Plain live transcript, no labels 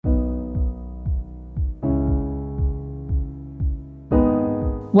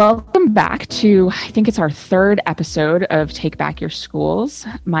Welcome back to, I think it's our third episode of Take Back Your Schools.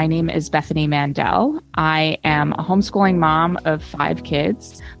 My name is Bethany Mandel. I am a homeschooling mom of 5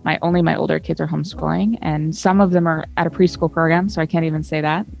 kids. My older kids are homeschooling, and some of them are at a preschool program, so I can't even say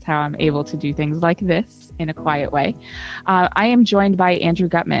that. It's how I'm able to do things like this in a quiet way. I am joined by Andrew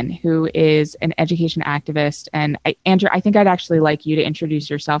Gutman, who is an education activist. And Andrew, I think I'd actually like you to introduce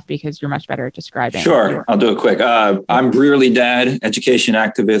yourself because you're much better at describing. Sure, I'll do it quick. I'm Brearley Dad, education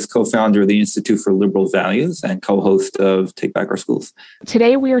activist, co-founder of the Institute for Liberal Values, and co-host of Take Back Our Schools.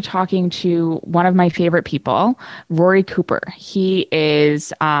 Today, we are talking to one of my favorite people, Rory Cooper. He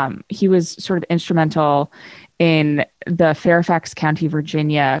was sort of instrumental in the Fairfax County,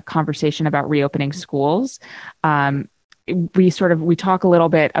 Virginia conversation about reopening schools. We talk a little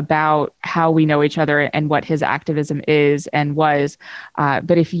bit about how we know each other and what his activism is and was.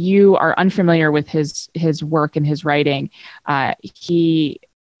 But if you are unfamiliar with his work and his writing,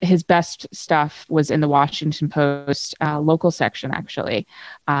 his best stuff was in the Washington Post local section, actually,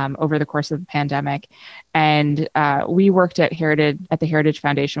 over the course of the pandemic. And we worked at the Heritage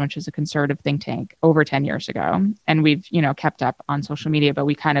Foundation, which is a conservative think tank, over 10 years ago. And we've, kept up on social media, but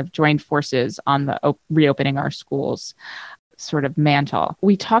we kind of joined forces on the reopening our schools sort of mantle.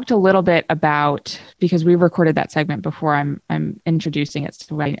 We talked a little bit about, because we recorded that segment before I'm introducing it,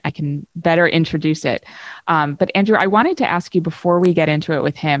 so I can better introduce it. But Andrew, I wanted to ask you before we get into it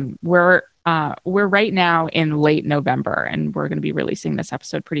with him, we're right now in late November, and we're going to be releasing this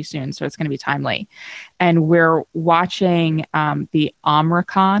episode pretty soon, so it's going to be timely. And we're watching the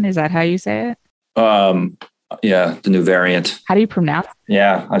Omicron. Is that how you say it? Yeah, the new variant. How do you pronounce it?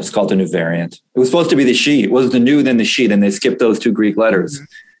 Yeah, I just called it the new variant. It was supposed to be the she. It was the new, then the she, then they skipped those 2 Greek letters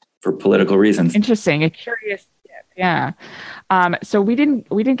for political reasons. Interesting. A curious skip. Yeah. So we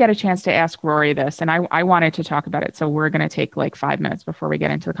didn't get a chance to ask Rory this, and I wanted to talk about it. So we're going to take like 5 minutes before we get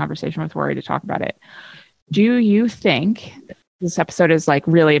into the conversation with Rory to talk about it. Do you think this episode is like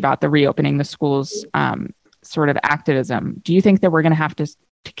really about the reopening the schools sort of activism? Do you think that we're going to have to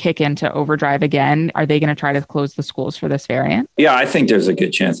kick into overdrive again? Are they going to try to close the schools for this variant? Yeah, I think there's a good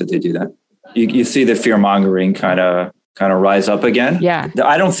chance that they do that. You see the fear mongering kind of rise up again. Yeah.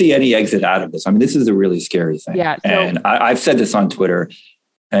 I don't see any exit out of this. I mean, this is a really scary thing. Yeah. And I've said this on Twitter,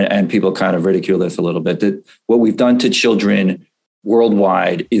 and people kind of ridicule this a little bit, that what we've done to children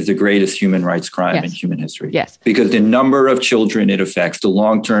worldwide is the greatest human rights crime in human history. Yes. Because the number of children it affects, the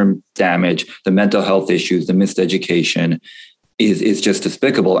long-term damage, the mental health issues, the missed education, is just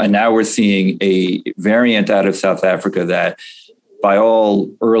despicable. And now we're seeing a variant out of South Africa that, by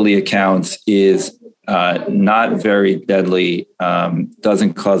all early accounts, is not very deadly,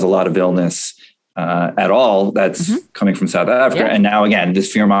 doesn't cause a lot of illness at all. That's coming from South Africa. Yeah. And now, again,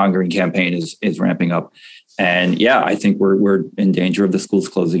 this fear-mongering campaign is ramping up. And yeah, I think we're in danger of the schools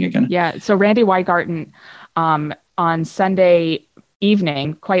closing again. Yeah. So Randy Weingarten on Sunday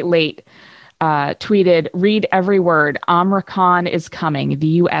evening, quite late, tweeted, "Read every word. Omicron is coming. The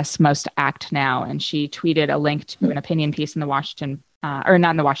U.S. must act now." And she tweeted a link to an opinion piece in the Washington,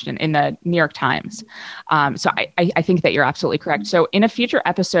 in the New York Times. So I think that you're absolutely correct. So in a future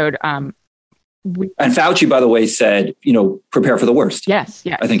episode, and Fauci, by the way, said, prepare for the worst. Yes.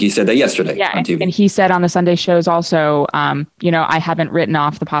 I think he said that yesterday on TV. And he said on the Sunday shows also, I haven't written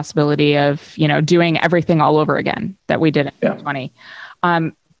off the possibility of, doing everything all over again that we did in 2020.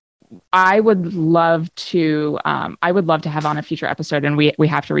 I would love to have on a future episode, and we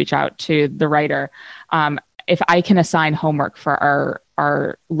have to reach out to the writer. If I can assign homework for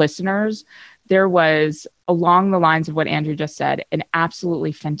our listeners, there was, along the lines of what Andrew just said, an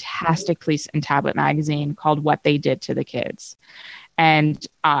absolutely fantastic Police and Tablet magazine called What They Did to the Kids. And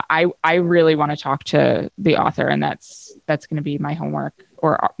I really want to talk to the author, and that's going to be my homework,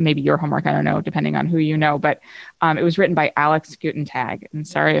 or maybe your homework. I don't know, depending on who you know. But it was written by Alex Gutentag. And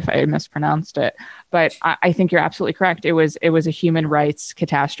sorry if I mispronounced it, but I think you're absolutely correct. It was a human rights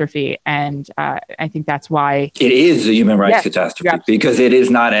catastrophe, and I think that's why it is a human rights catastrophe, because it is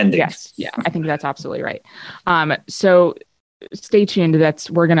not ending. Yes, yeah, I think that's absolutely right. So stay tuned.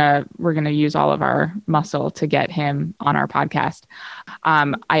 We're gonna use all of our muscle to get him on our podcast.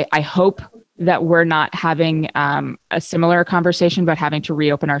 I hope that we're not having a similar conversation, but having to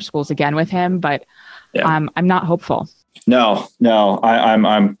reopen our schools again with him. But I'm not hopeful. No,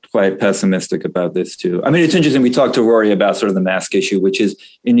 I'm quite pessimistic about this too. I mean, it's interesting. We talked to Rory about sort of the mask issue, which is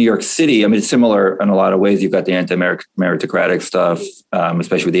in New York City. I mean, it's similar in a lot of ways. You've got the anti-meritocratic stuff,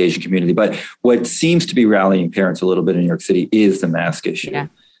 especially with the Asian community. But what seems to be rallying parents a little bit in New York City is the mask issue. Yeah.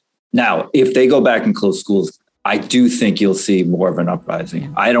 Now, if they go back and close schools, I do think you'll see more of an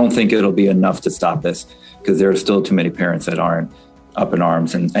uprising. I don't think it'll be enough to stop this, because there are still too many parents that aren't up in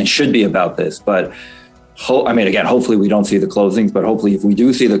arms and should be about this. But again, hopefully we don't see the closings, but hopefully if we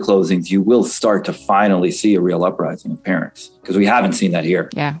do see the closings, you will start to finally see a real uprising of parents, because we haven't seen that here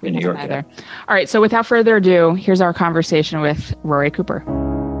in New York either. All right. So without further ado, here's our conversation with Rory Cooper.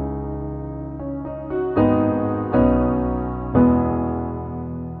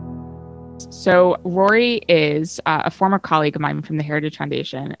 So Rory is a former colleague of mine from the Heritage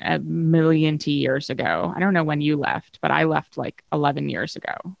Foundation a million years ago. I don't know when you left, but I left like 11 years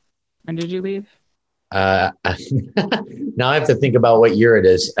ago. When did you leave? Now I have to think about what year it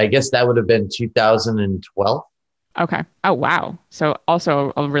is. I guess that would have been 2012. Okay. Oh, wow. So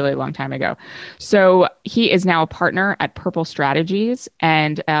also a really long time ago. So he is now a partner at Purple Strategies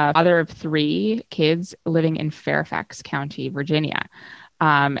and father of 3 kids living in Fairfax County, Virginia.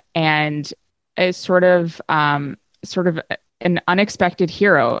 And is sort of an unexpected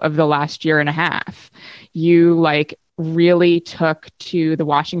hero of the last year and a half. You really took to the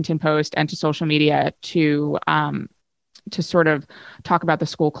Washington Post and to social media to sort of talk about the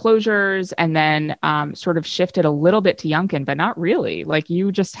school closures, and then sort of shifted a little bit to Youngkin, but not really.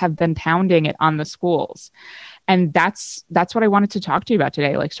 You just have been pounding it on the schools. And that's what I wanted to talk to you about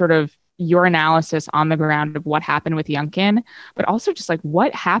today, sort of your analysis on the ground of what happened with Youngkin, but also just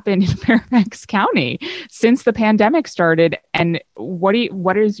what happened in Fairfax County since the pandemic started, and what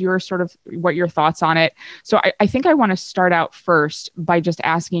is your your thoughts on it? So I think I want to start out first by just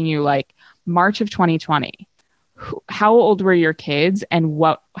asking you, March of 2020, how old were your kids and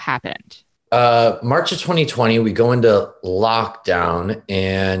what happened? March of 2020, we go into lockdown,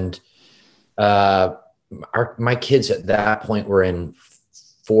 and my kids at that point were in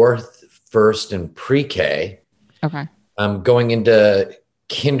 4th, 1st, and pre-K. Okay. Going into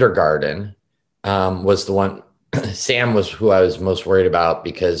kindergarten was the one. Sam was who I was most worried about,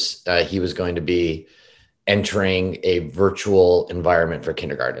 because he was going to be entering a virtual environment for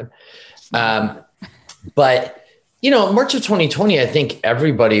kindergarten. But, March of 2020, I think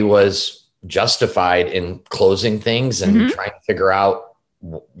everybody was justified in closing things and trying to figure out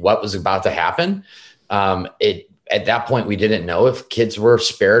what was about to happen. At that point, we didn't know if kids were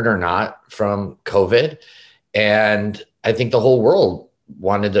spared or not from COVID. And I think the whole world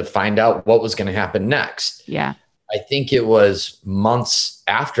wanted to find out what was going to happen next. Yeah. I think it was months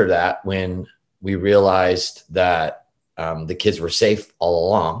after that when we realized that the kids were safe all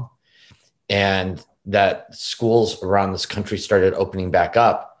along, and that schools around this country started opening back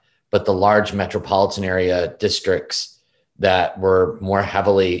up. But the large metropolitan area districts that were more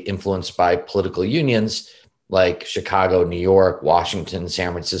heavily influenced by political unions, like Chicago, New York, Washington,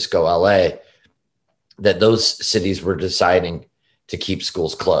 San Francisco, LA, that those cities were deciding to keep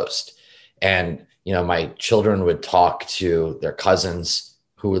schools closed. And, my children would talk to their cousins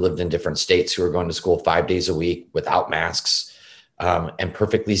who lived in different states, who were going to school 5 days a week without masks, and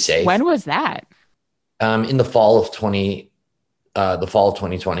perfectly safe. When was that? In the fall of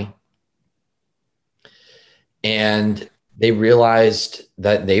 2020. And they realized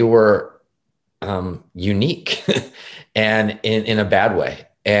that they were unique and in a bad way.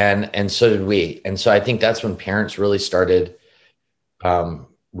 And so did we. And so I think that's when parents really started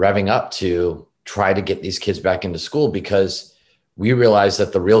revving up to try to get these kids back into school, because we realized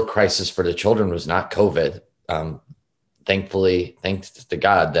that the real crisis for the children was not COVID. Thankfully, thanks to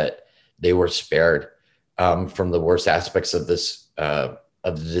God that they were spared from the worst aspects of this, of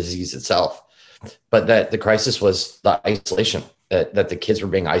the disease itself. But that the crisis was the isolation, that the kids were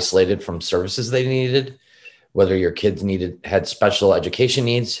being isolated from services they needed, whether your kids had special education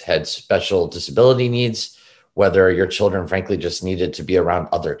needs, had special disability needs, whether your children, frankly, just needed to be around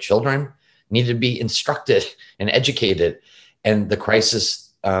other children, needed to be instructed and educated. And the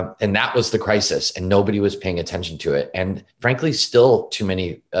crisis, and that was the crisis, and nobody was paying attention to it. And frankly, still too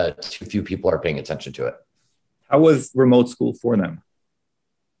few people are paying attention to it. How was remote school for them?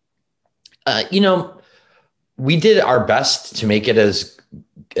 We did our best to make it as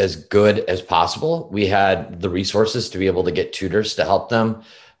good as possible. We had the resources to be able to get tutors to help them.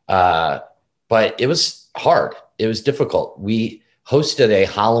 But it was hard. It was difficult. We hosted a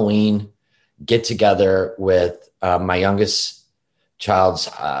Halloween get together with my youngest child's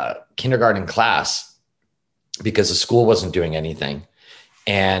kindergarten class, because the school wasn't doing anything.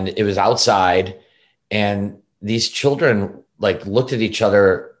 And it was outside, and these children looked at each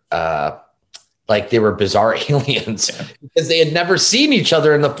other like they were bizarre aliens, because they had never seen each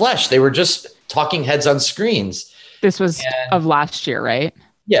other in the flesh. They were just talking heads on screens. This was of last year, right?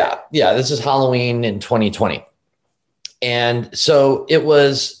 Yeah. This is Halloween in 2020. And so it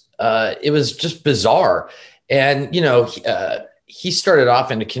was just bizarre. And, he started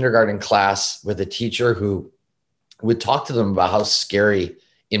off in a kindergarten class with a teacher who would talk to them about how scary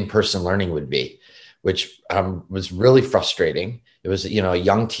in-person learning would be, which was really frustrating. It was, a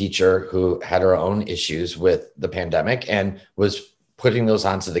young teacher who had her own issues with the pandemic and was putting those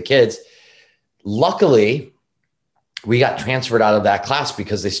onto the kids. Luckily, we got transferred out of that class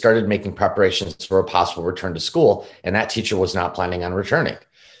because they started making preparations for a possible return to school, and that teacher was not planning on returning.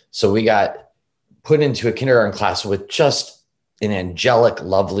 So we got put into a kindergarten class with just an angelic,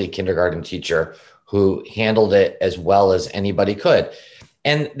 lovely kindergarten teacher who handled it as well as anybody could.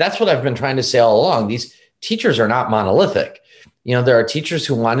 And that's what I've been trying to say all along. These teachers are not monolithic. There are teachers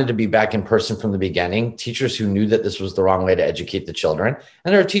who wanted to be back in person from the beginning, teachers who knew that this was the wrong way to educate the children,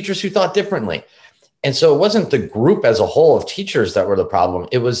 and there are teachers who thought differently. And so it wasn't the group as a whole of teachers that were the problem.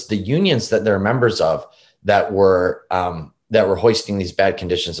 It was the unions that they're members of that were hoisting these bad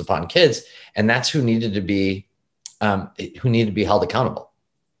conditions upon kids, and that's who needed to be held accountable.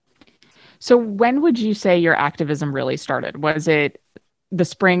 So when would you say your activism really started? Was it the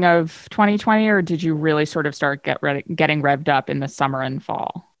spring of 2020, or did you really sort of start getting revved up in the summer and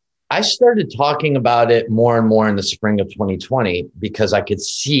fall? I started talking about it more and more in the spring of 2020 because I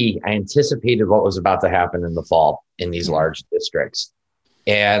anticipated what was about to happen in the fall in these large districts.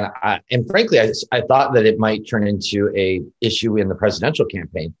 And frankly, I thought that it might turn into a issue in the presidential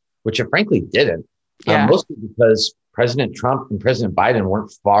campaign, which it frankly didn't. Yeah. Mostly because President Trump and President Biden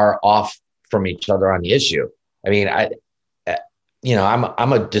weren't far off from each other on the issue. I mean,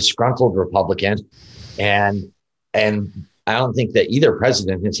 I'm a disgruntled Republican, and I don't think that either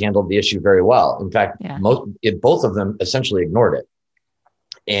president has handled the issue very well. In fact, both of them essentially ignored it.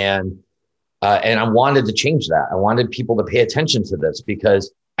 And I wanted to change that. I wanted people to pay attention to this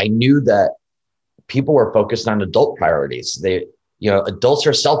because I knew that people were focused on adult priorities. Adults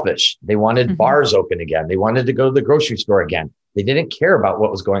are selfish. They wanted bars open again. They wanted to go to the grocery store again. They didn't care about what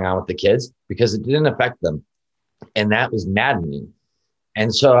was going on with the kids because it didn't affect them. And that was maddening.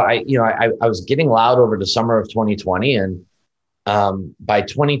 And so I was getting loud over the summer of 2020. And by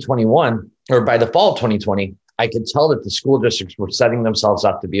 2021, or by the fall of 2020, I could tell that the school districts were setting themselves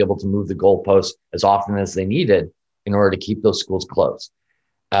up to be able to move the goalposts as often as they needed in order to keep those schools closed.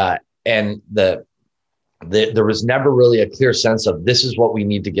 And there was never really a clear sense of this is what we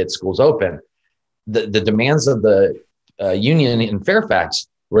need to get schools open. The demands of the union in Fairfax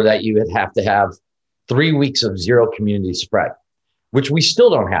were that you would have to have 3 weeks of zero community spread, which we still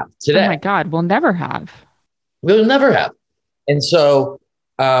don't have today. Oh my God, we'll never have. We'll never have. And so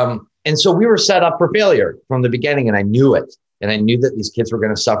we were set up for failure from the beginning, and I knew it. And I knew that these kids were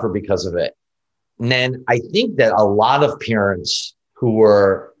going to suffer because of it. And then I think that a lot of parents who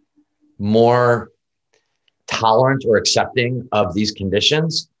were more tolerant or accepting of these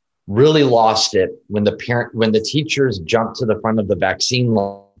conditions really lost it when the teachers jumped to the front of the vaccine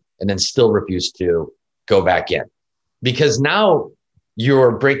line and then still refused to go back in. Because now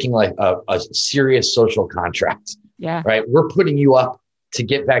you're breaking like a serious social contract. Yeah. Right. We're putting you up to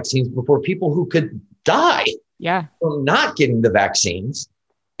get vaccines before people who could die. Yeah. From not getting the vaccines.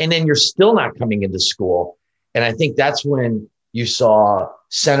 And then you're still not coming into school. And I think that's when you saw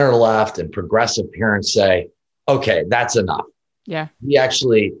center left and progressive parents say, okay, that's enough. Yeah.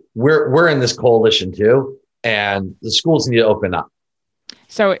 We're in this coalition too. And the schools need to open up.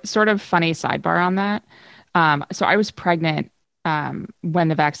 So sort of funny sidebar on that. So I was pregnant when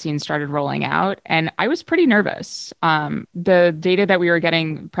the vaccine started rolling out, and I was pretty nervous. The data that we were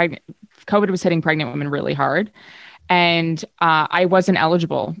getting, COVID was hitting pregnant women really hard. And I wasn't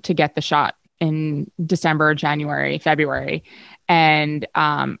eligible to get the shot in December, January, February. And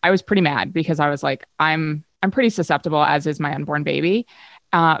I was pretty mad because I was like, I'm pretty susceptible, as is my unborn baby.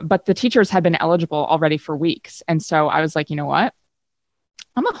 But the teachers had been eligible already for weeks. And so I was like, you know what?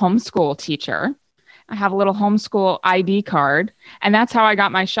 I'm a homeschool teacher. I have a little homeschool ID card. And that's how I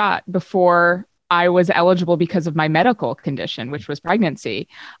got my shot before I was eligible because of my medical condition, which was pregnancy.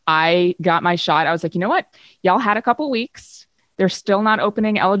 I got my shot. I was like, you know what? Y'all had a couple weeks. They're still not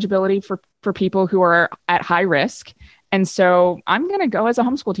opening eligibility for people who are at high risk. And so I'm going to go as a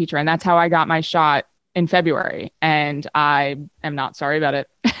homeschool teacher. And that's how I got my shot in February. And I am not sorry about it.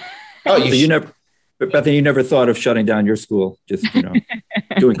 Oh, you never, Bethany, you never thought of shutting down your school, just,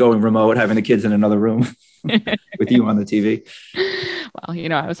 going remote, having the kids in another room with you on the TV.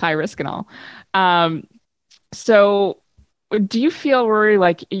 Well, I was high risk and all. So do you feel, Rory,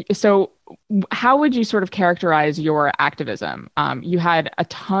 how would you sort of characterize your activism? You had a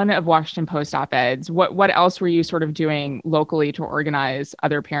ton of Washington Post op-eds. What else were you sort of doing locally to organize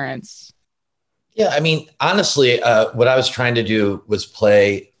other parents? Yeah, I mean, honestly, what I was trying to do was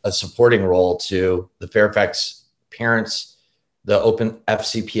play a supporting role to the Fairfax parents, the open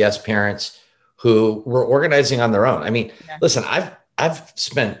FCPS parents who were organizing on their own. I mean, listen, I've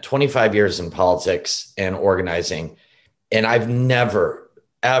spent 25 years in politics and organizing, and I've never,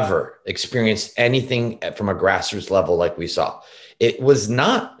 ever experienced anything from a grassroots level like we saw. It was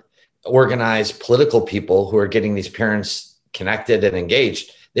not organized political people who are getting these parents connected and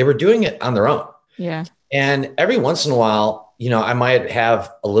engaged. They were doing it on their own. Yeah. And every once in a while, you know, I might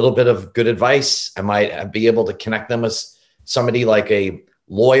have a little bit of good advice. I might be able to connect them with somebody like a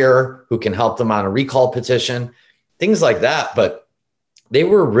lawyer who can help them on a recall petition, things like that. But they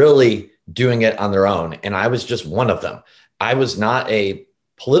were really doing it on their own. And I was just one of them. I was not a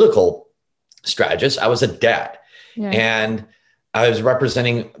political strategist. I was a dad. Yeah. And I was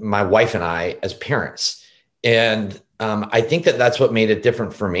representing my wife and I as parents. And I think that that's what made it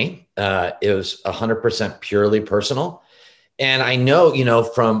different for me. It was 100% purely personal. And I know, you know,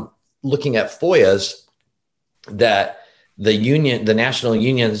 from looking at FOIAs that the national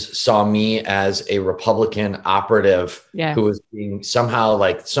unions saw me as a Republican operative who was being somehow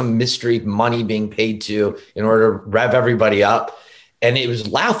like some mystery money being paid to in order to rev everybody up. And it was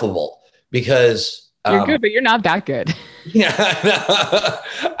laughable because you're good, but you're not that good. Yeah.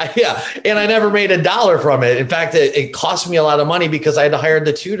 Yeah. And I never made $1 from it. In fact, it cost me a lot of money because I had to hire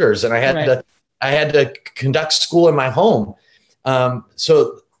the tutors and I had to conduct school in my home.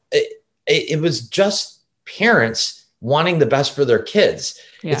 So it was just parents wanting the best for their kids.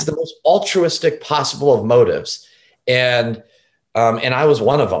 Yeah. It's the most altruistic possible of motives. And I was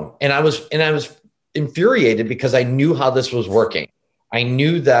one of them. And I was infuriated because I knew how this was working. I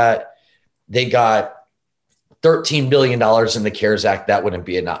knew that they got $13 billion in the CARES Act. That wouldn't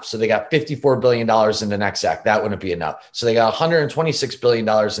be enough. So they got $54 billion in the next act. That wouldn't be enough. So they got $126 billion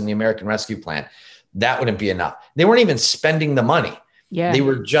in the American Rescue Plan. That wouldn't be enough. They weren't even spending the money. Yeah. They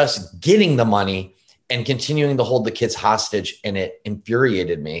were just getting the money and continuing to hold the kids hostage. And it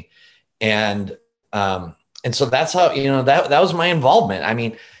infuriated me. And so that's how, you know, that was my involvement. I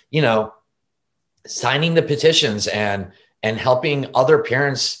mean, you know, signing the petitions and helping other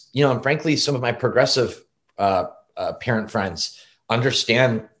parents, you know, and frankly, some of my progressive parent friends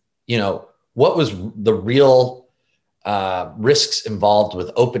understand, you know, what was the real risks involved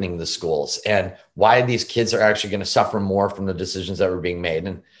with opening the schools and why these kids are actually going to suffer more from the decisions that were being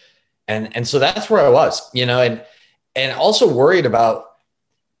made. And so that's where I was, you know, and also worried about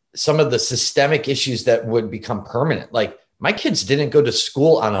some of the systemic issues that would become permanent. Like my kids didn't go to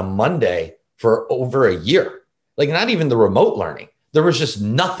school on a Monday for over a year, like not even the remote learning. There was just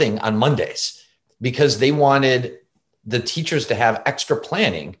nothing on Mondays because they wanted the teachers to have extra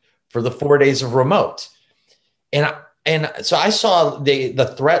planning for the 4 days of remote. And so I saw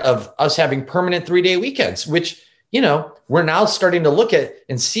the threat of us having permanent 3-day weekends, which, you know, we're now starting to look at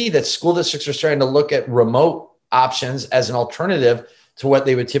and see that school districts are starting to look at remote options as an alternative to what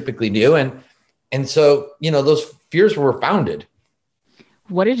they would typically do. And so, you know, those fears were founded.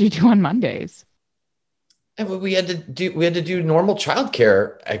 What did you do on Mondays? And we had to do normal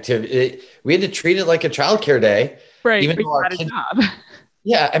childcare activity. We had to treat it like a childcare day. Right. Even though our kids, job.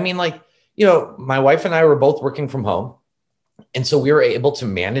 Yeah. I mean, like, you know, my wife and I were both working from home. And so we were able to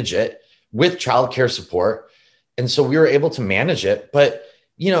manage it with childcare support. And so we were able to manage it. But,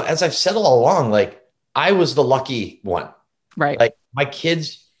 you know, as I've said all along, like I was the lucky one. Right. Like my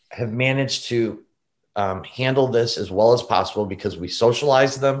kids have managed to handle this as well as possible because we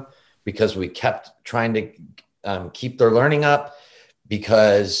socialized them, because we kept trying to keep their learning up,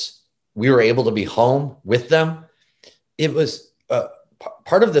 because we were able to be home with them. It was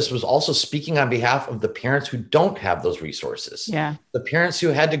part of this was also speaking on behalf of the parents who don't have those resources. Yeah. The parents who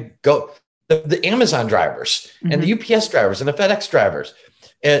had to go, the Amazon drivers and the UPS drivers and the FedEx drivers,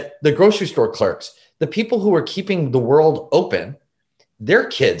 and the grocery store clerks, the people who were keeping the world open, their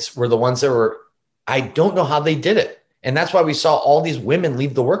kids were the ones that were, I don't know how they did it. And that's why we saw all these women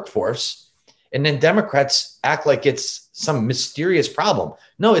leave the workforce. And then Democrats act like it's some mysterious problem.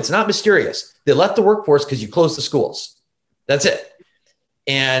 No, it's not mysterious. They left the workforce because you closed the schools. That's it.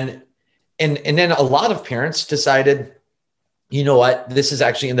 And then a lot of parents decided, you know what, this is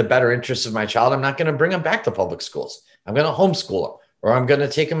actually in the better interest of my child. I'm not going to bring them back to public schools. I'm going to homeschool them, or I'm going to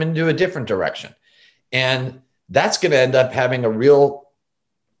take them into a different direction. And that's going to end up having a real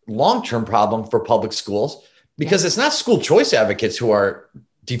long-term problem for public schools, because it's not school choice advocates who are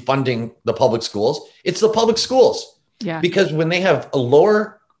defunding the public schools. It's the public schools. Yeah. Because when they have a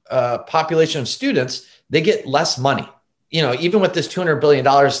lower population of students, they get less money. You know, even with this $200 billion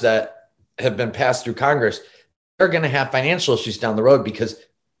that have been passed through Congress, they're going to have financial issues down the road because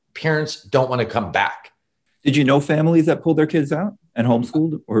parents don't want to come back. Did you know families that pulled their kids out and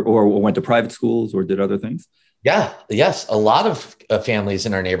homeschooled or went to private schools or did other things? Yeah, yes, a lot of families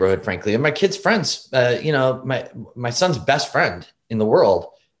in our neighborhood, frankly, and my kids' friends. My son's best friend in the world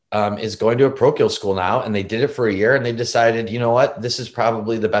is going to a parochial school now, and they did it for a year, and they decided, you know what, this is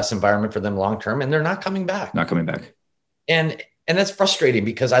probably the best environment for them long term, and they're not coming back. Not coming back. And that's frustrating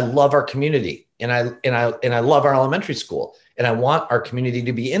because I love our community, and I love our elementary school, and I want our community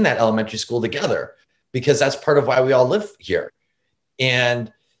to be in that elementary school together because that's part of why we all live here.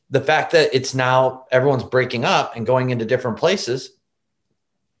 And the fact that it's now everyone's breaking up and going into different places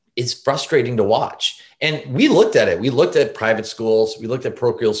is frustrating to watch. And we looked at it. We looked at private schools. We looked at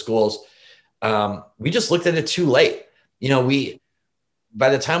parochial schools. We just looked at it too late. By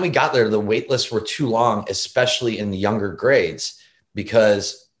the time we got there, the wait lists were too long, especially in the younger grades,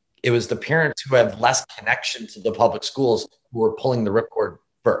 because it was the parents who have less connection to the public schools who were pulling the ripcord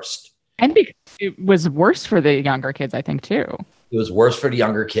first. And because it was worse for the younger kids, I think, too. It was worse for the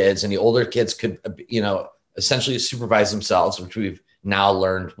younger kids, and the older kids could, essentially supervise themselves, which we've now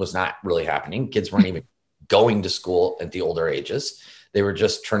learned was not really happening. Kids weren't even going to school at the older ages. They were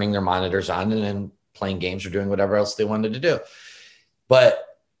just turning their monitors on and then playing games or doing whatever else they wanted to do. But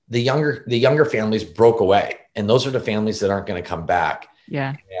the younger families broke away, and those are the families that aren't going to come back.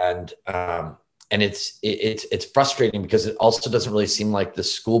 Yeah. And it's frustrating because it also doesn't really seem like the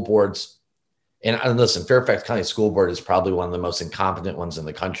school boards. And listen, Fairfax County School Board is probably one of the most incompetent ones in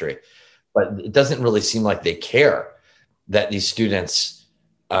the country, but it doesn't really seem like they care that these students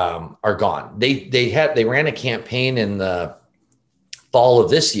are gone. They ran a campaign in the fall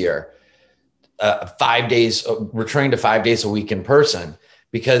of this year, 5 days, returning to 5 days a week in person,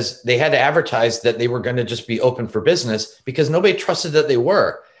 because they had to advertise that they were going to just be open for business because nobody trusted that they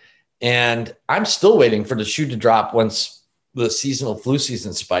were. And I'm still waiting for the shoe to drop once the seasonal flu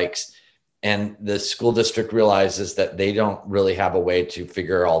season spikes and the school district realizes that they don't really have a way to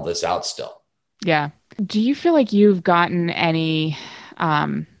figure all this out still. Yeah. Do you feel like you've gotten any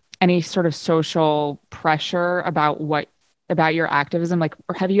sort of social pressure about your activism? Like,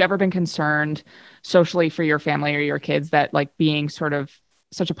 or have you ever been concerned socially for your family or your kids that like being sort of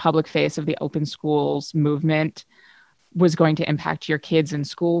such a public face of the open schools movement was going to impact your kids in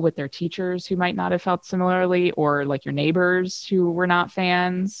school with their teachers who might not have felt similarly, or like your neighbors who were not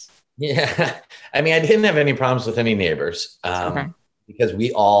fans? Yeah. I mean, I didn't have any problems with any neighbors because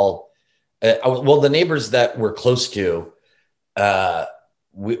we all, the neighbors that we're close to,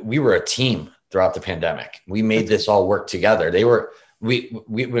 we were a team throughout the pandemic. We made this all work together.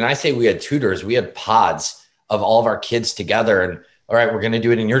 When I say we had tutors, we had pods of all of our kids together, and all right, we're going to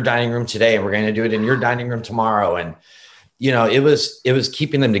do it in your dining room today, and we're going to do it in your dining room tomorrow. And, it was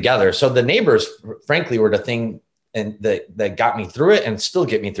keeping them together. So the neighbors, frankly, were the thing and that got me through it and still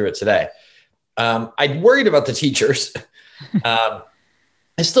get me through it today. I worried about the teachers. I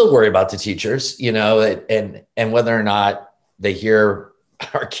still worry about the teachers, and whether or not they hear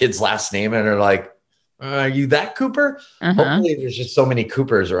our kid's last name and are like, are you that Cooper? Hopefully there's just so many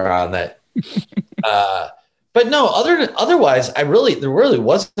Coopers around that. But no, otherwise, there really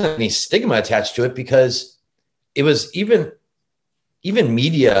wasn't any stigma attached to it because it was even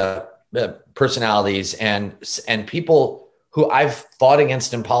media personalities and people who I've fought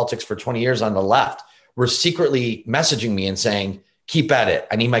against in politics for 20 years on the left were secretly messaging me and saying, keep at it.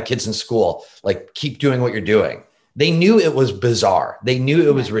 I need my kids in school. Like, keep doing what you're doing. They knew it was bizarre. They knew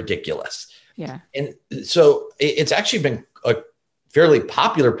it was ridiculous. Yeah. And so it's actually been a fairly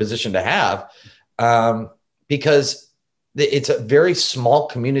popular position to have because it's a very small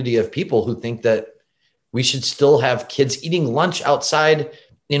community of people who think that we should still have kids eating lunch outside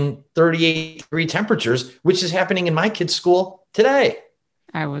in 38-degree temperatures, which is happening in my kids' school today.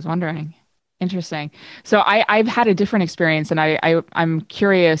 I was wondering. Interesting. So I've had a different experience, and I'm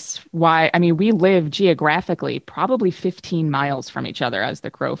curious why. I mean, we live geographically probably 15 miles from each other as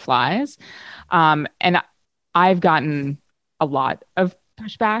the crow flies. And I've gotten a lot of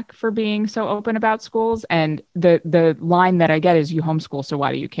pushback for being so open about schools. And the line that I get is, you homeschool, so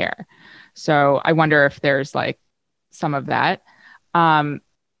why do you care? So I wonder if there's like some of that.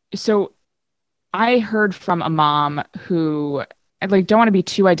 So I heard from a mom who, I don't want to be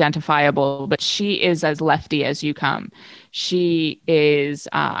too identifiable, but she is as lefty as you come. She is,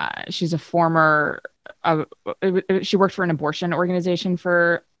 she's a former, she worked for an abortion organization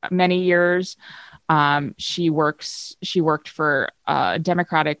for many years. She worked for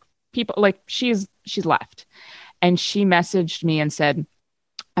Democratic people. Like, she's left. And she messaged me and said,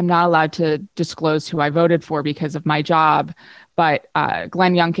 I'm not allowed to disclose who I voted for because of my job, but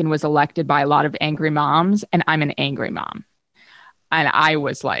Glenn Youngkin was elected by a lot of angry moms, and I'm an angry mom. And I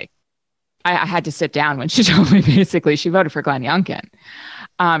was like, I had to sit down when she told me basically she voted for Glenn Youngkin.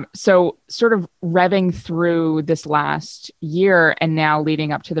 So sort of revving through this last year and now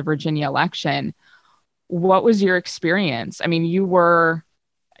leading up to the Virginia election, what was your experience? I mean, you are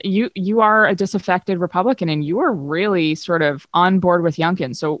a disaffected Republican and you were really sort of on board with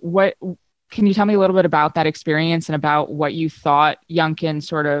Youngkin. So what can you tell me a little bit about that experience and about what you thought Youngkin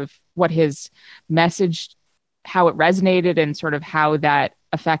sort of, what his message, how it resonated and sort of how that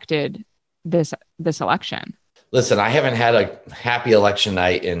affected this election? Listen, I haven't had a happy election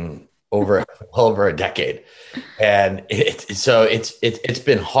night in over a decade. And it's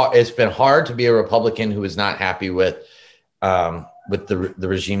been hard. It's been hard to be a Republican who is not happy with the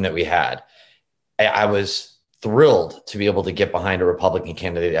regime that we had. I was thrilled to be able to get behind a Republican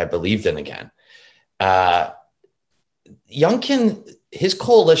candidate I believed in again. Youngkin, his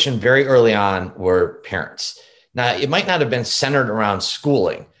coalition very early on were parents. Now, it might not have been centered around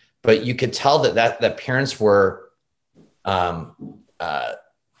schooling, but you could tell that parents were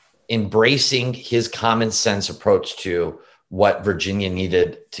embracing his common sense approach to what Virginia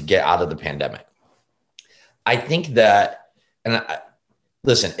needed to get out of the pandemic. I think that,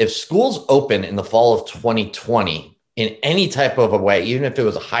 listen, if schools open in the fall of 2020 in any type of a way, even if it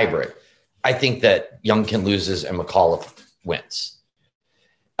was a hybrid, I think that Youngkin loses and McAuliffe wins.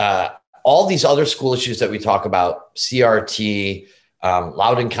 All these other school issues that we talk about, CRT,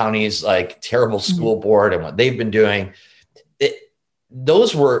 Loudoun County's like terrible school board and what they've been doing,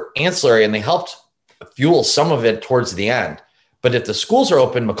 those were ancillary and they helped fuel some of it towards the end. But if the schools are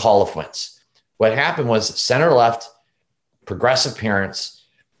open, McAuliffe wins. What happened was center left progressive parents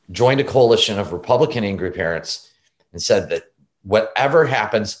joined a coalition of Republican angry parents and said that whatever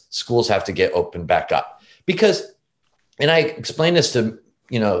happens, schools have to get open back up. Because, and I explained this to,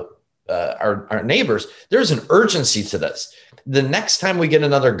 our neighbors, there's an urgency to this. The next time we get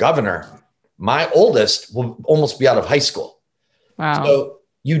another governor, my oldest will almost be out of high school. Wow. So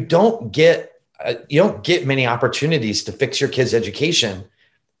you don't get many opportunities to fix your kid's education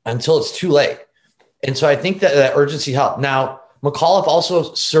until it's too late. And so I think that urgency helped. Now, McAuliffe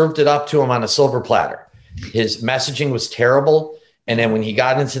also served it up to him on a silver platter. His messaging was terrible. And then when he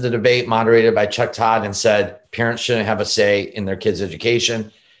got into the debate moderated by Chuck Todd and said parents shouldn't have a say in their kids'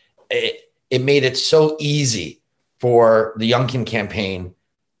 education, it made it so easy for the Youngkin campaign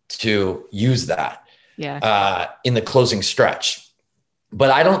to use that in the closing stretch.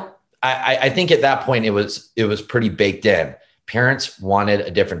 But I think at that point it was pretty baked in. Parents wanted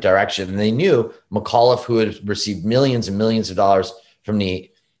a different direction, and they knew McAuliffe, who had received millions and millions of dollars from the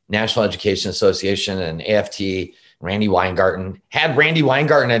National Education Association and AFT, Randy Weingarten, had Randy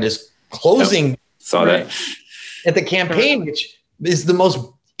Weingarten at his closing saw that at the campaign, which is the most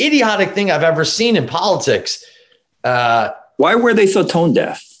idiotic thing I've ever seen in politics. Why were they so tone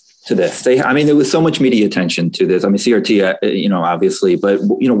deaf to this? There was so much media attention to this. I mean, CRT, obviously, but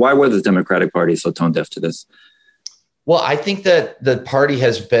why were the Democratic Party so tone deaf to this? Well, I think that the party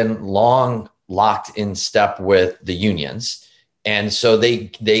has been long locked in step with the unions. And so they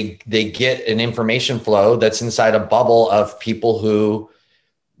get an information flow that's inside a bubble of people who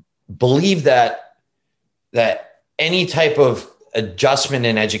believe that any type of adjustment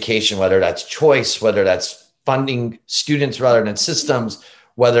in education, whether that's choice, whether that's funding students rather than systems,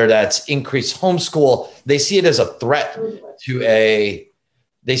 whether that's increased homeschool, they see it as a threat to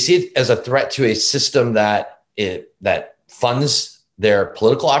a system that funds their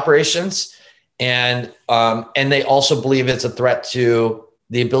political operations. And they also believe it's a threat to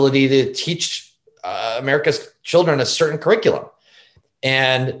the ability to teach America's children a certain curriculum.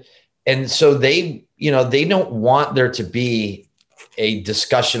 And so they don't want there to be a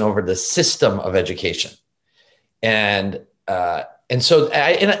discussion over the system of education. And so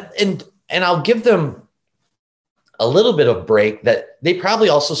I'll give them a little bit of break that they probably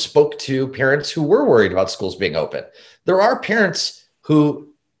also spoke to parents who were worried about schools being open. There are parents who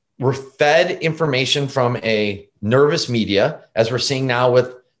were fed information from a nervous media, as we're seeing now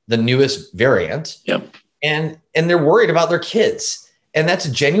with the newest variant. Yep. And they're worried about their kids. And that's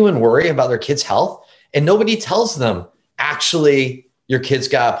a genuine worry about their kids' health. And nobody tells them, actually, your kid's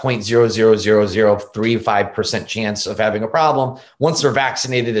got a 0.00035% chance of having a problem. Once they're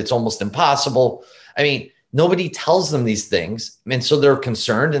vaccinated, it's almost impossible. I mean, nobody tells them these things. And so they're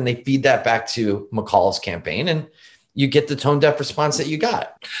concerned and they feed that back to McAuliffe's campaign. And you get the tone deaf response that you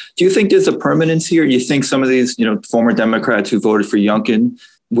got. Do you think there's a permanency, or you think some of these, former Democrats who voted for Youngkin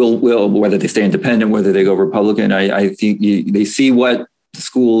will, whether they stay independent, whether they go Republican, I think they see what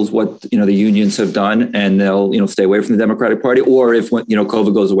schools, what, the unions have done, and they'll, stay away from the Democratic Party, or if,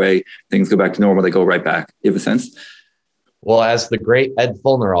 COVID goes away, things go back to normal, they go right back. You have a sense? Well, as the great Ed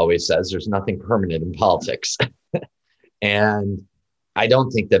Fulner always says, there's nothing permanent in politics. And I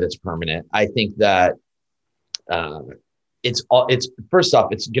don't think that it's permanent. I think that it's first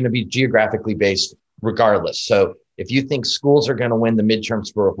off, it's going to be geographically based regardless. So if you think schools are going to win the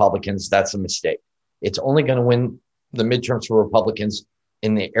midterms for Republicans, that's a mistake. It's only going to win the midterms for Republicans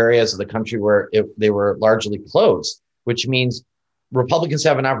in the areas of the country where they were largely closed, which means Republicans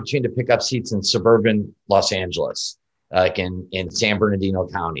have an opportunity to pick up seats in suburban Los Angeles, like in San Bernardino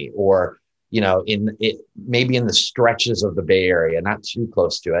County, or maybe in the stretches of the Bay Area, not too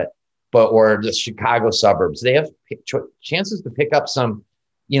close to it, or the Chicago suburbs. They have chances to pick up some,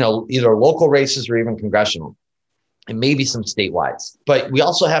 either local races or even congressional, and maybe some statewide. But we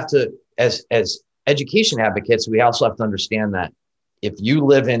also have to, as education advocates, we also have to understand that if you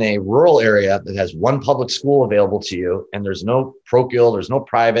live in a rural area that has one public school available to you and there's no parochial, there's no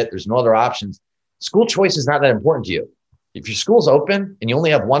private, there's no other options, school choice is not that important to you. If your school's open and you only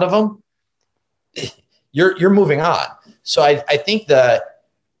have one of them, you're moving on. So I think that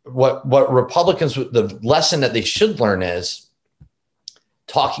what Republicans, the lesson that they should learn is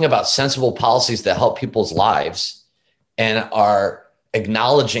talking about sensible policies that help people's lives and are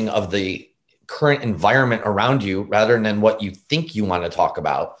acknowledging of the current environment around you rather than what you think you want to talk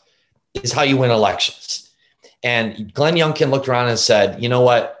about is how you win elections. And Glenn Youngkin looked around and said, you know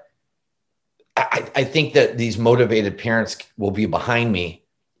what? I think that these motivated parents will be behind me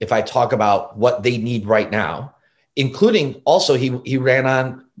if I talk about what they need right now, including also he ran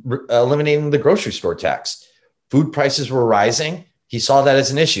on eliminating the grocery store tax. Food prices were rising. He saw that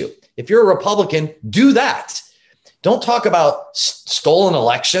as an issue. If you're a Republican, do that. Don't talk about stolen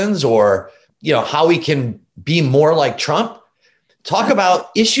elections or how we can be more like Trump. Talk about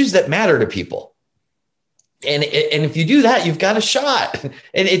issues that matter to people. And if you do that, you've got a shot.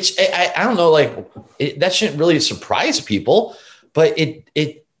 And I don't know, that shouldn't really surprise people, but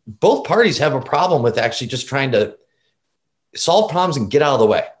both parties have a problem with actually just trying to solve problems and get out of the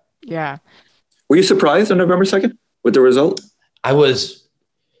way. Yeah. Were you surprised on November 2nd with the result? I was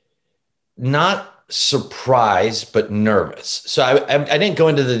not surprised, but nervous. So I didn't go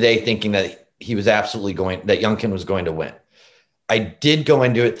into the day thinking that that Youngkin was going to win. I did go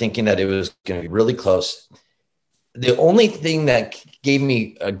into it thinking that it was going to be really close. The only thing that gave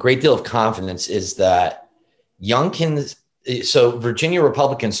me a great deal of confidence is that so Virginia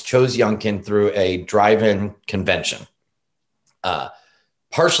Republicans chose Youngkin through a drive-in convention,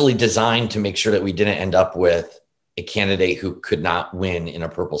 partially designed to make sure that we didn't end up with a candidate who could not win in a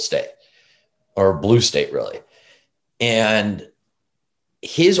purple state or a blue state, really. And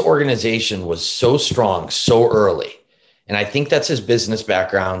his organization was so strong so early. And I think that's his business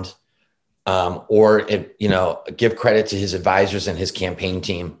background, give credit to his advisors and his campaign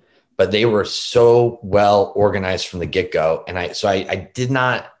team, but they were so well organized from the get-go. And I did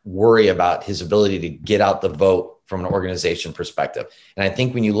not worry about his ability to get out the vote from an organization perspective. And I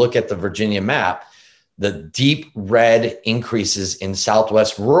think when you look at the Virginia map, the deep red increases in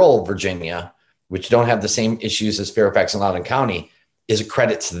Southwest rural Virginia, which don't have the same issues as Fairfax and Loudoun County, is a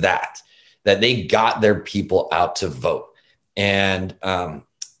credit to that they got their people out to vote. And,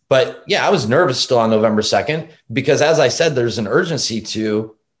 but yeah, I was nervous still on November 2nd, because as I said, there's an urgency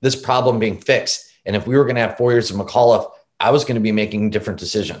to this problem being fixed. And if we were going to have 4 years of McAuliffe, I was going to be making different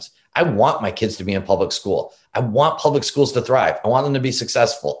decisions. I want my kids to be in public school. I want public schools to thrive. I want them to be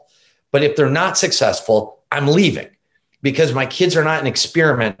successful. But if they're not successful, I'm leaving, because my kids are not an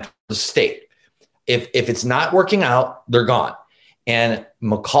experiment for the state. If it's not working out, they're gone. And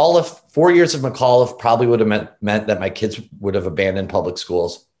McAuliffe, 4 years of McAuliffe probably would have meant that my kids would have abandoned public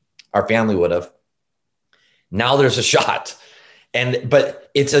schools. Our family would have. Now there's a shot.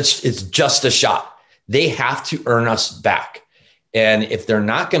 But it's just a shot. They have to earn us back. And if they're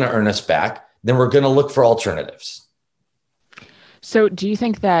not going to earn us back, then we're going to look for alternatives. So do you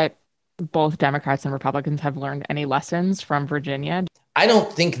think that both Democrats and Republicans have learned any lessons from Virginia? I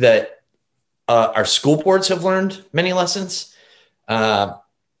don't think that our school boards have learned many lessons. I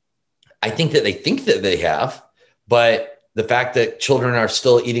think that they have, but the fact that children are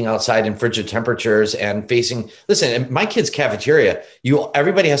still eating outside in frigid temperatures and listen, in my kids' cafeteria,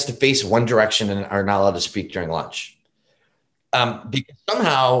 everybody has to face one direction and are not allowed to speak during lunch. Because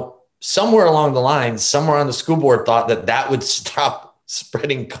somehow, somewhere along the line, somewhere on the school board thought that would stop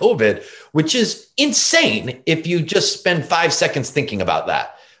spreading COVID, which is insane if you just spend 5 seconds thinking about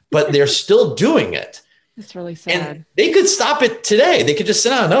that, but they're still doing it. It's really sad. And they could stop it today. They could just sit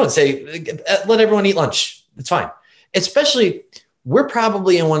down and say, let everyone eat lunch. It's fine. Especially, we're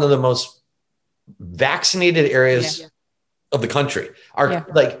probably in one of the most vaccinated areas of the country.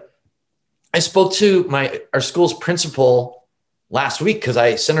 I spoke to our school's principal last week because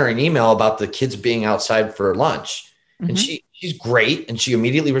I sent her an email about the kids being outside for lunch. Mm-hmm. And she she's great. And she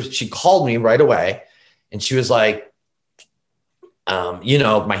immediately, she called me right away and she was like,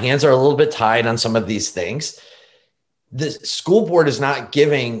 my hands are a little bit tied on some of these things. The school board is not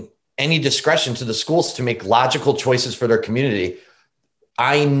giving any discretion to the schools to make logical choices for their community.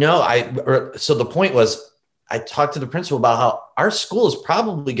 So the point was, I talked to the principal about how our school is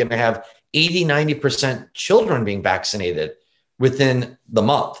probably going to have 80-90% children being vaccinated within the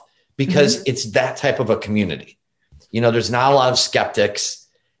month because it's that type of a community. There's not a lot of skeptics.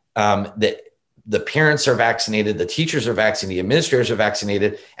 The parents are vaccinated, the teachers are vaccinated, the administrators are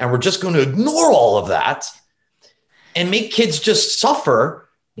vaccinated, and we're just going to ignore all of that and make kids just suffer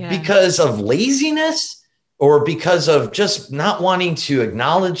because of laziness or because of just not wanting to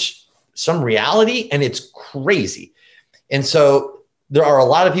acknowledge some reality. And it's crazy. And so there are a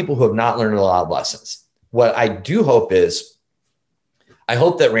lot of people who have not learned a lot of lessons. What I do hope is, I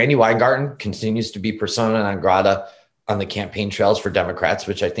hope that Randi Weingarten continues to be persona non grata on the campaign trails for Democrats,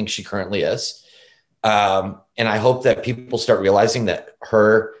 which I think she currently is. And I hope that people start realizing that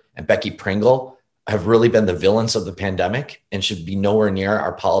her and Becky Pringle have really been the villains of the pandemic and should be nowhere near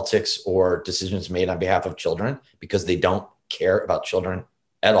our politics or decisions made on behalf of children because they don't care about children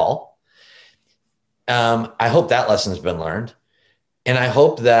at all. I hope that lesson has been learned. And I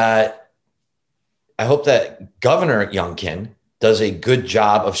hope that Governor Youngkin does a good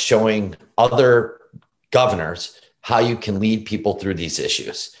job of showing other governors how you can lead people through these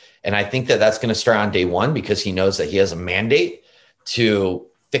issues. And I think that that's going to start on day one because he knows that he has a mandate to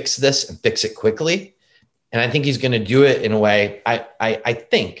fix this and fix it quickly. And I think he's going to do it in a way, I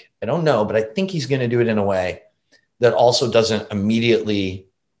think, I don't know, but I think he's going to do it in a way that also doesn't immediately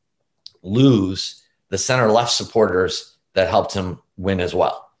lose the center left supporters that helped him win as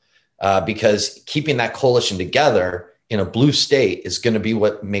well. Because keeping that coalition together in a blue state is going to be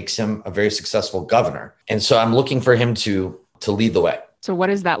what makes him a very successful governor. And so I'm looking for him to lead the way. So what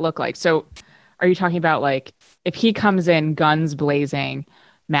does that look like? So are you talking about like if he comes in guns blazing,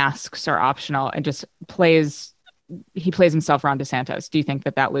 masks are optional and just plays himself Ron DeSantis, do you think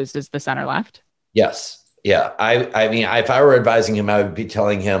that loses the center left? Yes. Yeah. I mean, if I were advising him, I would be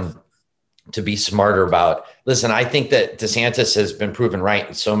telling him to be smarter about, listen, I think that DeSantis has been proven right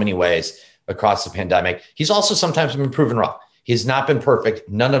in so many ways across the pandemic. He's also sometimes been proven wrong. He's not been perfect.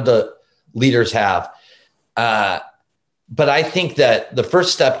 None of the leaders have. But I think that the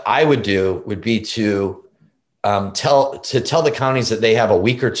first step I would do would be to tell the counties that they have a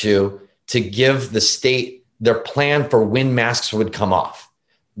week or two to give the state their plan for when masks would come off.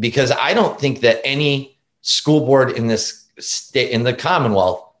 Because I don't think that any school board in this state, in the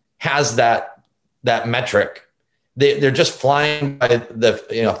Commonwealth, has that metric. They're just flying by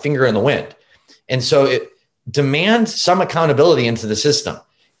the finger in the wind. And so demand some accountability into the system.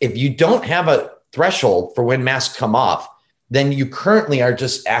 If you don't have a threshold for when masks come off, then you currently are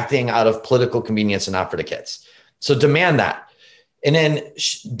just acting out of political convenience and not for the kids. So demand that. And then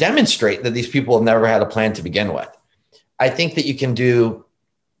demonstrate that these people have never had a plan to begin with. I think that you can do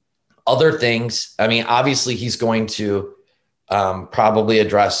other things. I mean, obviously he's going to probably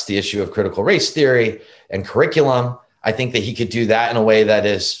address the issue of critical race theory and curriculum. I think that he could do that in a way that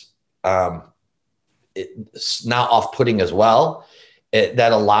is it's not off-putting as well.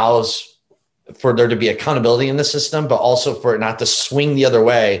 That allows for there to be accountability in the system, but also for it not to swing the other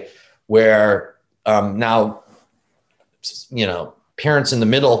way where now, parents in the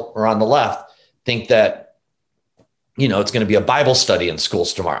middle or on the left think that, it's going to be a Bible study in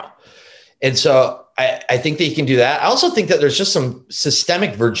schools tomorrow. And so I think that he can do that. I also think that there's just some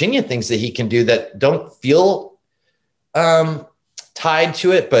systemic Virginia things that he can do that don't feel tied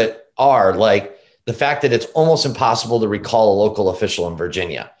to it, but are like the fact that it's almost impossible to recall a local official in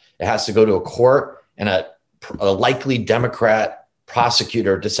Virginia. It has to go to a court and a likely Democrat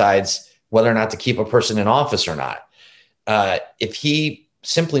prosecutor decides whether or not to keep a person in office or not. If he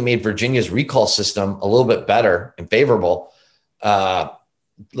simply made Virginia's recall system a little bit better and favorable,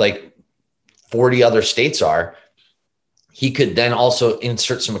 like 40 other states are, he could then also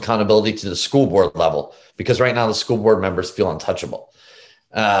insert some accountability to the school board level, because right now the school board members feel untouchable.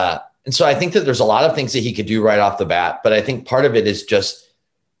 And so I think that there's a lot of things that he could do right off the bat, but I think part of it is just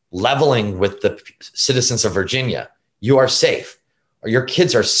leveling with the citizens of Virginia. You are safe, or your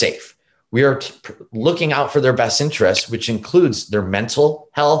kids are safe. We are looking out for their best interests, which includes their mental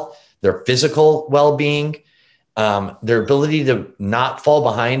health, their physical well-being, their ability to not fall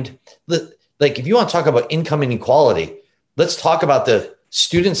behind. Like if you want to talk about income inequality, let's talk about the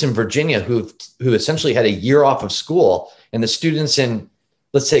students in Virginia who essentially had a year off of school and the students in,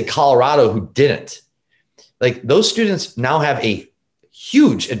 let's say, Colorado who didn't. Like those students now have a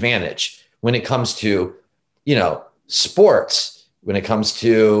huge advantage when it comes to, sports, when it comes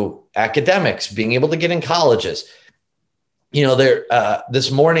to academics, being able to get in colleges.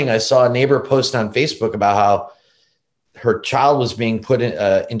 This morning I saw a neighbor post on Facebook about how her child was being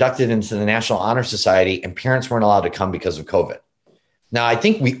inducted into the National Honor Society, and parents weren't allowed to come because of COVID. Now, I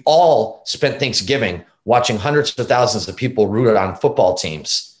think we all spent Thanksgiving watching hundreds of thousands of people rooted on football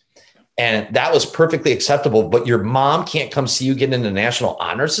teams, and that was perfectly acceptable. But your mom can't come see you get into the National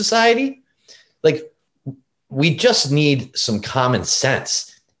Honor Society? Like, we just need some common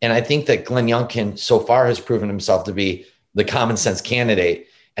sense. And I think that Glenn Youngkin so far has proven himself to be the common sense candidate.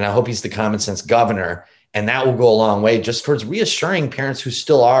 And I hope he's the common sense governor. And that will go a long way just towards reassuring parents who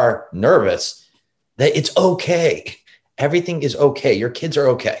still are nervous that it's okay. Everything is okay. Your kids are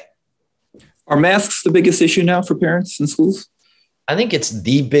okay. Are masks the biggest issue now for parents in schools? I think it's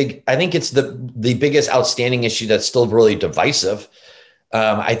the biggest outstanding issue that's still really divisive.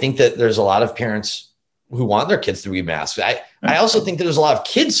 I think that there's a lot of parents who want their kids to be masked. I also think that there's a lot of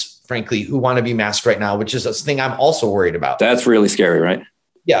kids, frankly, who want to be masked right now, which is a thing I'm also worried about. That's really scary, right?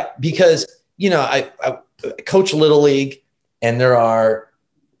 Yeah, because, I coach Little League, and there are,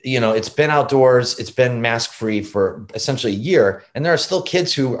 it's been outdoors, it's been mask free for essentially a year. And there are still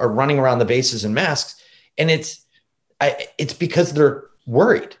kids who are running around the bases in masks. And it's because they're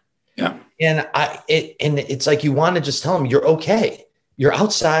worried. Yeah. And it's like, you want to just tell them you're okay. You're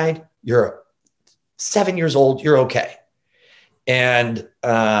outside, you're 7 years old, you're okay. And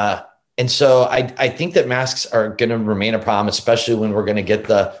so I think that masks are going to remain a problem, especially when we're going to get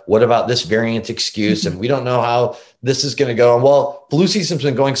what about this variant excuse? And we don't know how this is going to go. And well, flu season's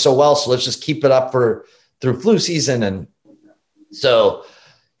been going so well, so let's just keep it up through flu season. And so,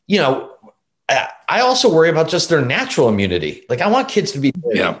 I also worry about just their natural immunity. Like, I want kids to be,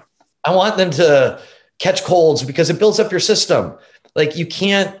 I want them to catch colds because it builds up your system. Like, you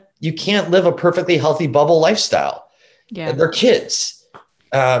can't live a perfectly healthy bubble lifestyle. Yeah. They're kids.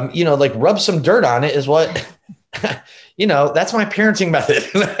 Like, rub some dirt on it is what, that's my parenting method.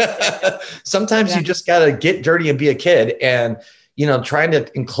 Sometimes you just got to get dirty and be a kid, and, trying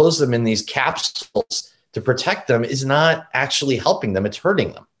to enclose them in these capsules to protect them is not actually helping them. It's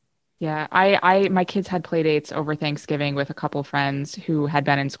hurting them. Yeah. My kids had play dates over Thanksgiving with a couple friends who had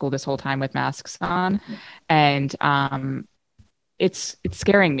been in school this whole time with masks on. And, it's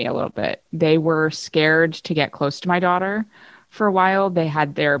scaring me a little bit. They were scared to get close to my daughter for a while. They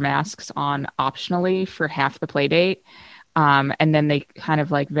had their masks on optionally for half the play date. And then they kind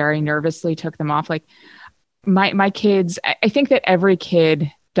of like very nervously took them off. Like, my kids, I think that every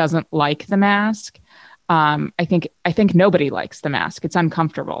kid doesn't like the mask. I think nobody likes the mask. It's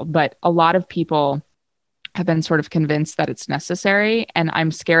uncomfortable, but a lot of people have been sort of convinced that it's necessary. And I'm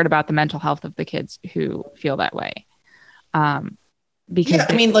scared about the mental health of the kids who feel that way. Because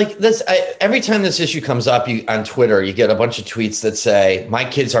like this, every time this issue comes up on Twitter, you get a bunch of tweets that say, my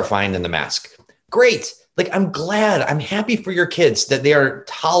kids are fine in the mask. Great. Like, I'm glad, I'm happy for your kids that they are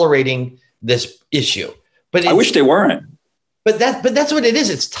tolerating this issue. But I wish they weren't. But that's what it is.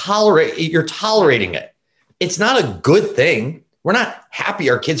 You're tolerating it. It's not a good thing. We're not happy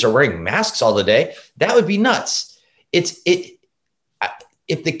our kids are wearing masks all the day. That would be nuts. If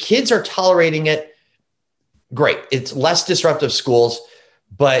the kids are tolerating it, great. It's less disruptive schools,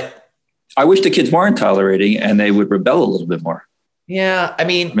 but I wish the kids weren't tolerating and they would rebel a little bit more. Yeah.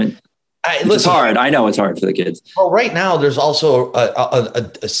 It's hard. I know it's hard for the kids. Well, right now there's also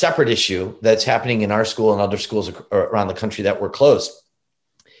a separate issue that's happening in our school and other schools around the country that were closed,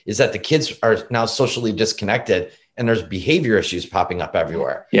 is that the kids are now socially disconnected and there's behavior issues popping up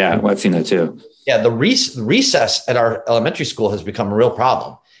everywhere. Yeah. Well, I've seen that too. Yeah. The recess at our elementary school has become a real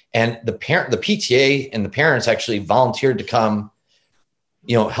problem. And the PTA and the parents actually volunteered to come,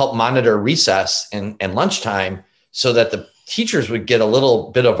 help monitor recess and lunchtime so that the teachers would get a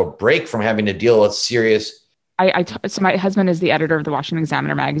little bit of a break from having to deal with serious. So my husband is the editor of the Washington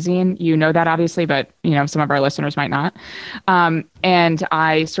Examiner magazine. You know that obviously, but some of our listeners might not. And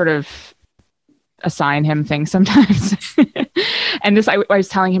I sort of assign him things sometimes. And I was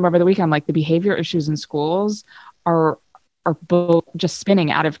telling him over the weekend, like, the behavior issues in schools are both just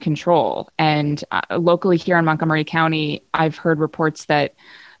spinning out of control. And locally here in Montgomery County, I've heard reports that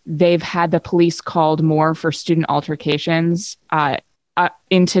they've had the police called more for student altercations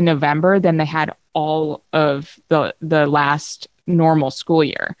into November than they had all of the last normal school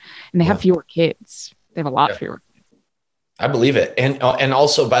year. And they have fewer kids. They have a lot fewer. I believe it. And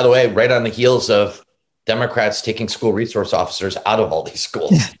also, by the way, right on the heels of Democrats taking school resource officers out of all these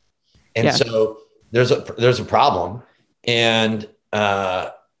schools. And so there's a problem. And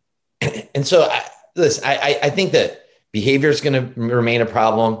so I think that behavior is going to remain a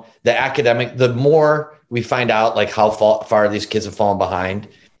problem. The more we find out like how far these kids have fallen behind.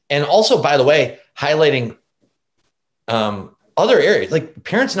 And also, by the way, highlighting other areas, like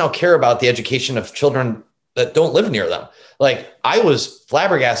parents now care about the education of children that don't live near them. Like I was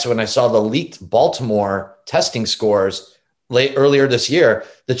flabbergasted when I saw the leaked Baltimore testing scores earlier this year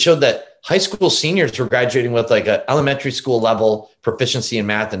that showed that high school seniors were graduating with like an elementary school level proficiency in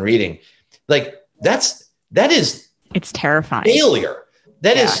math and reading. Like that is it's terrifying failure.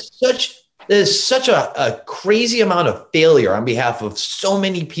 That is such a crazy amount of failure on behalf of so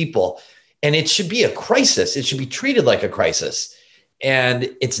many people. And it should be a crisis. It should be treated like a crisis.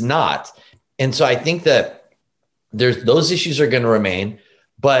 And it's not. And so I think that those issues are going to remain.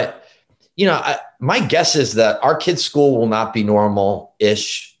 But, my guess is that our kids' school will not be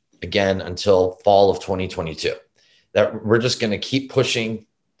normal-ish again until fall of 2022. That we're just going to keep pushing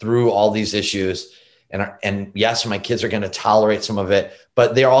through all these issues. And yes, my kids are going to tolerate some of it,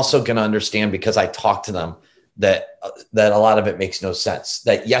 but they're also going to understand, because I talked to them, that a lot of it makes no sense.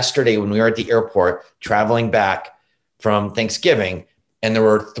 That yesterday when we were at the airport traveling back from Thanksgiving, and there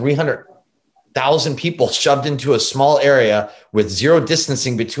were 300,000 people shoved into a small area with zero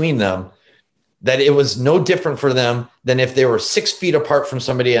distancing between them, that it was no different for them than if they were 6 feet apart from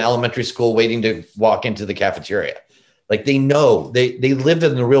somebody in elementary school waiting to walk into the cafeteria. Like they know, they live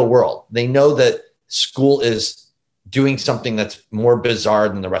in the real world. They know that school is doing something that's more bizarre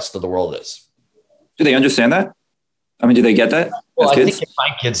than the rest of the world is. Do they understand that? I mean, do they get that? Well, I think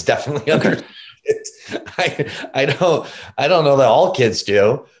my kids definitely understand it. I don't know that all kids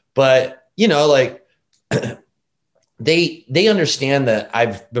do, but they understand that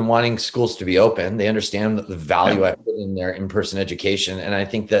I've been wanting schools to be open. They understand the value I put in their in-person education. And I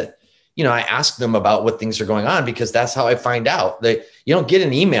think that, I ask them about what things are going on, because that's how I find out. That you don't get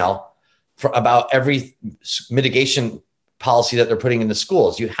an email about every mitigation policy that they're putting into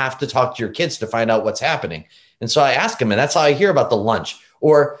schools. You have to talk to your kids to find out what's happening. And so I ask them, and that's how I hear about the lunch.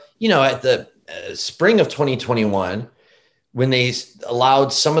 Or, at the spring of 2021, when they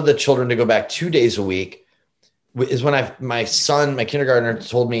allowed some of the children to go back 2 days a week, is when my kindergartner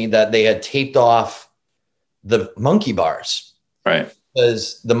told me that they had taped off the monkey bars. Right.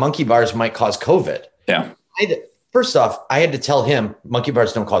 Because the monkey bars might cause COVID. Yeah. First off, I had to tell him monkey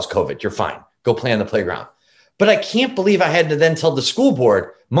bars don't cause COVID. You're fine. Go play on the playground. But I can't believe I had to then tell the school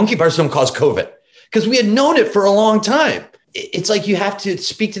board monkey bars don't cause COVID, because we had known it for a long time. It's like you have to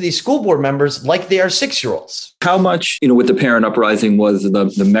speak to these school board members like they are 6-year-olds. How much, with the parent uprising was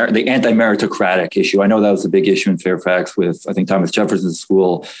the anti-meritocratic issue? I know that was a big issue in Fairfax with, I think, Thomas Jefferson's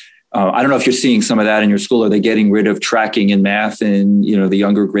school. I don't know if you're seeing some of that in your school. Are they getting rid of tracking in math in, the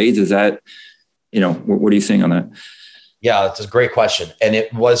younger grades? Is that, what are you seeing on that? Yeah, it's a great question. And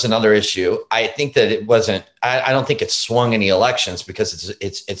it was another issue. I think that it wasn't, I don't think it swung any elections, because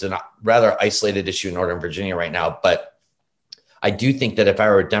it's a rather isolated issue in Northern Virginia right now. But I do think that if I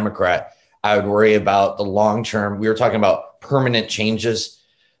were a Democrat, I would worry about the long-term. We were talking about permanent changes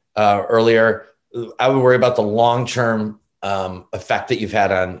earlier. I would worry about the long-term effect that you've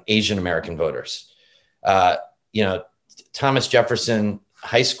had on Asian American voters. Thomas Jefferson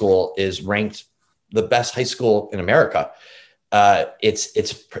High School is ranked the best high school in America. It's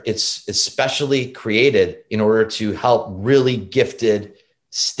especially created in order to help really gifted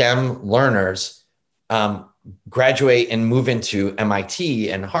STEM learners graduate and move into MIT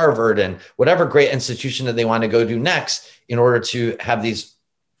and Harvard and whatever great institution that they want to go to next in order to have these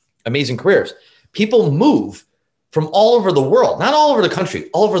amazing careers. People move from all over the world, not all over the country,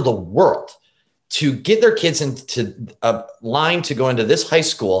 all over the world, to get their kids into a line to go into this high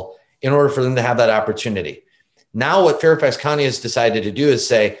school in order for them to have that opportunity. Now what Fairfax County has decided to do is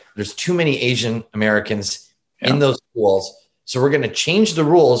say there's too many Asian Americans in those schools, so we're going to change the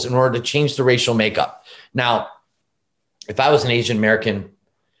rules in order to change the racial makeup. Now, if I was an Asian American,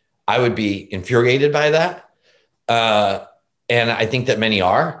 I would be infuriated by that. And I think that many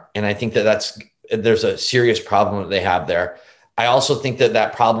are. And I think that there's a serious problem that they have there. I also think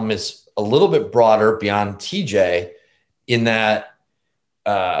that problem is a little bit broader beyond TJ, in that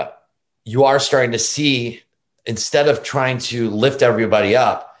you are starting to see, instead of trying to lift everybody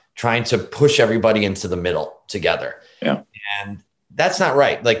up, trying to push everybody into the middle together. Yeah. And that's not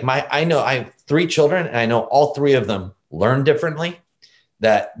right. Like I know I have 3 children, and I know all 3 of them learn differently,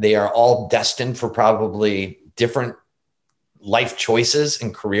 that they are all destined for probably different life choices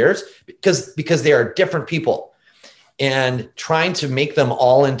and careers because they are different people, and trying to make them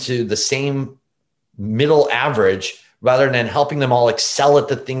all into the same middle average rather than helping them all excel at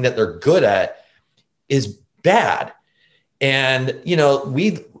the thing that they're good at is bad. And,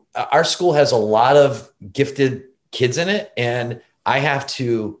 our school has a lot of gifted kids in it, and I have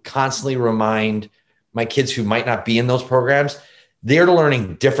to constantly remind my kids who might not be in those programs, they're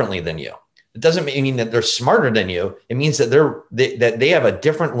learning differently than you. It doesn't mean that they're smarter than you. It means that they have a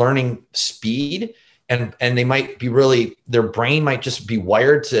different learning speed, and they might be their brain might just be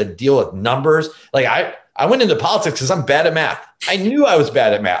wired to deal with numbers. Like I went into politics because I'm bad at math. I knew I was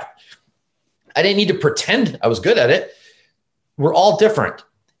bad at math. I didn't need to pretend I was good at it. We're all different.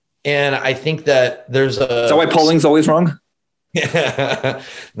 And I think that there's a... Is that why polling's always wrong? No,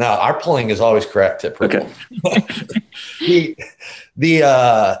 our polling is always correct. Okay.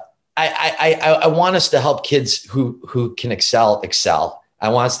 I want us to help kids who can excel. I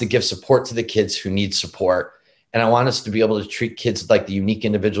want us to give support to the kids who need support. And I want us to be able to treat kids like the unique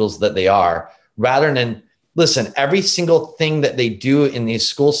individuals that they are, rather than, listen, every single thing that they do in these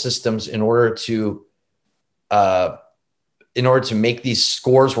school systems in order to make these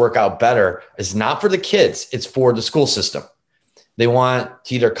scores work out better is not for the kids. It's for the school system. They want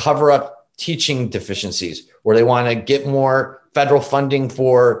to either cover up teaching deficiencies, or they want to get more federal funding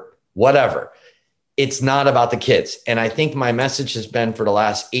for whatever. It's not about the kids. And I think my message has been for the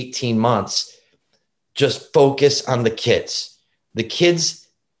last 18 months, just focus on the kids. The kids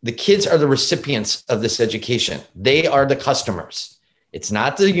are the recipients of this education. They are the customers. It's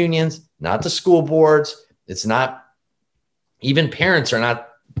not the unions, not the school boards. It's not, even parents are not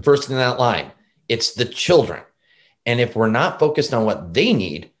first in that line. It's the children. And if we're not focused on what they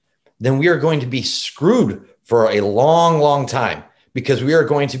need, then we are going to be screwed for a long, long time, because we are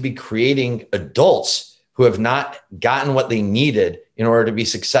going to be creating adults who have not gotten what they needed in order to be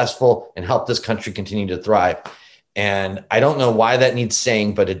successful and help this country continue to thrive. And I don't know why that needs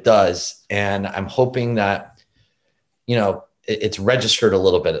saying, but it does. And I'm hoping that, it's registered a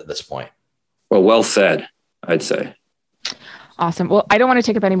little bit at this point. Well said, I'd say. Awesome. Well, I don't want to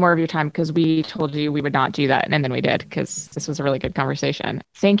take up any more of your time because we told you we would not do that. And then we did, because this was a really good conversation.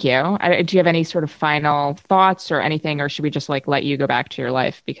 Thank you. Do you have any sort of final thoughts or anything, or should we just let you go back to your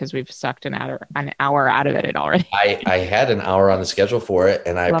life because we've sucked an hour out of it already? I had an hour on the schedule for it,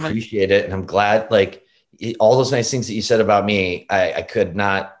 and I appreciate it. And I'm glad, all those nice things that you said about me, I could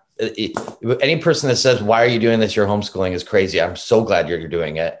not, any person that says, why are you doing this? You're homeschooling is crazy. I'm so glad you're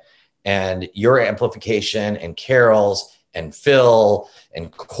doing it. And your amplification and Carol's and Phil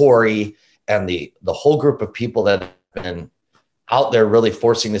and Corey and the whole group of people that have been out there really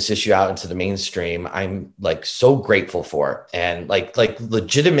forcing this issue out into the mainstream, I'm so grateful for, and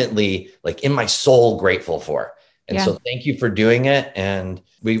legitimately in my soul grateful for. And so thank you for doing it. And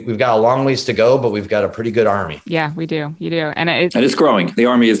we've got a long ways to go, but we've got a pretty good army. Yeah, we do. You do. And it's growing. The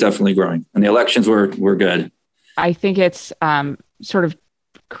army is definitely growing, and the elections were good. I think it's sort of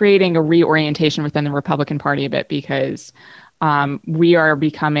creating a reorientation within the Republican Party a bit, because we are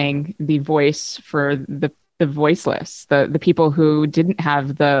becoming the voice for the voiceless, the people who didn't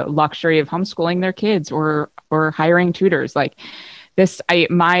have the luxury of homeschooling their kids or hiring tutors.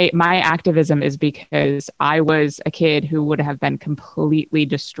 My activism is because I was a kid who would have been completely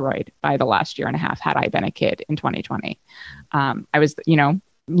destroyed by the last year and a half had I been a kid in 2020. I was,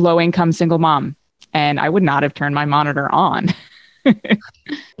 low income single mom, and I would not have turned my monitor on.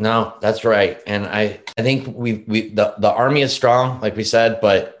 No, that's right. And I think the army is strong, like we said,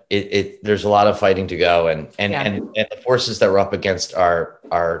 but there's a lot of fighting to go, and the forces that we're up against are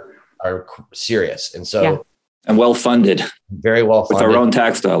serious. And so, and well-funded, very well-funded with our own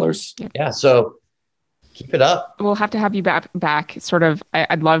tax dollars. Yeah. So keep it up. We'll have to have you back sort of,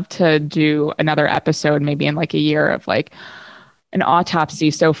 I'd love to do another episode, maybe in a year, of an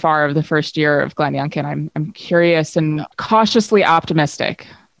autopsy so far of the first year of Glenn Youngkin. I'm curious and cautiously optimistic.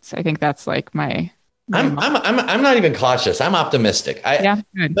 So I think that's my I'm not even cautious. I'm optimistic.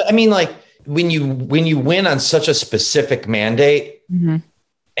 Good. I mean, when you win on such a specific mandate, mm-hmm.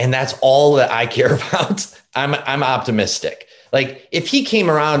 and that's all that I care about, I'm optimistic. If he came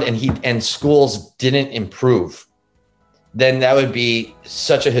around and schools didn't improve, then that would be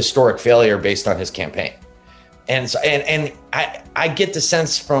such a historic failure based on his campaign. And so, and I get the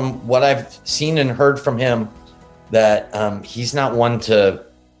sense from what I've seen and heard from him that he's not one to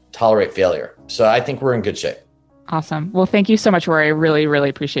tolerate failure. So I think we're in good shape. Awesome. Well, thank you so much, Rory. I really, really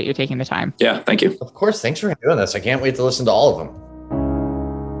appreciate you taking the time. Yeah, thank you. Of course. Thanks for doing this. I can't wait to listen to all of them.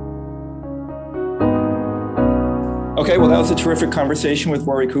 Okay, well, that was a terrific conversation with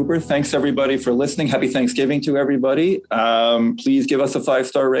Rory Cooper. Thanks, everybody, for listening. Happy Thanksgiving to everybody. Please give us a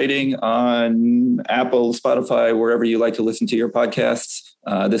 5-star rating on Apple, Spotify, wherever you like to listen to your podcasts.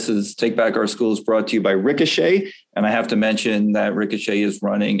 This is Take Back Our Schools, brought to you by Ricochet. And I have to mention that Ricochet is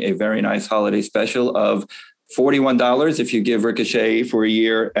running a very nice holiday special of $41 if you give Ricochet for a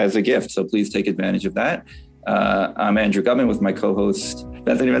year as a gift. So please take advantage of that. I'm Andrew Gubman with my co-host,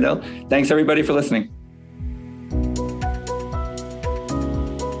 Bethany Mandel. Thanks, everybody, for listening.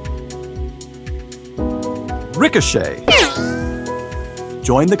 Ricochet.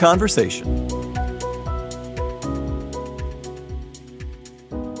 Join the conversation.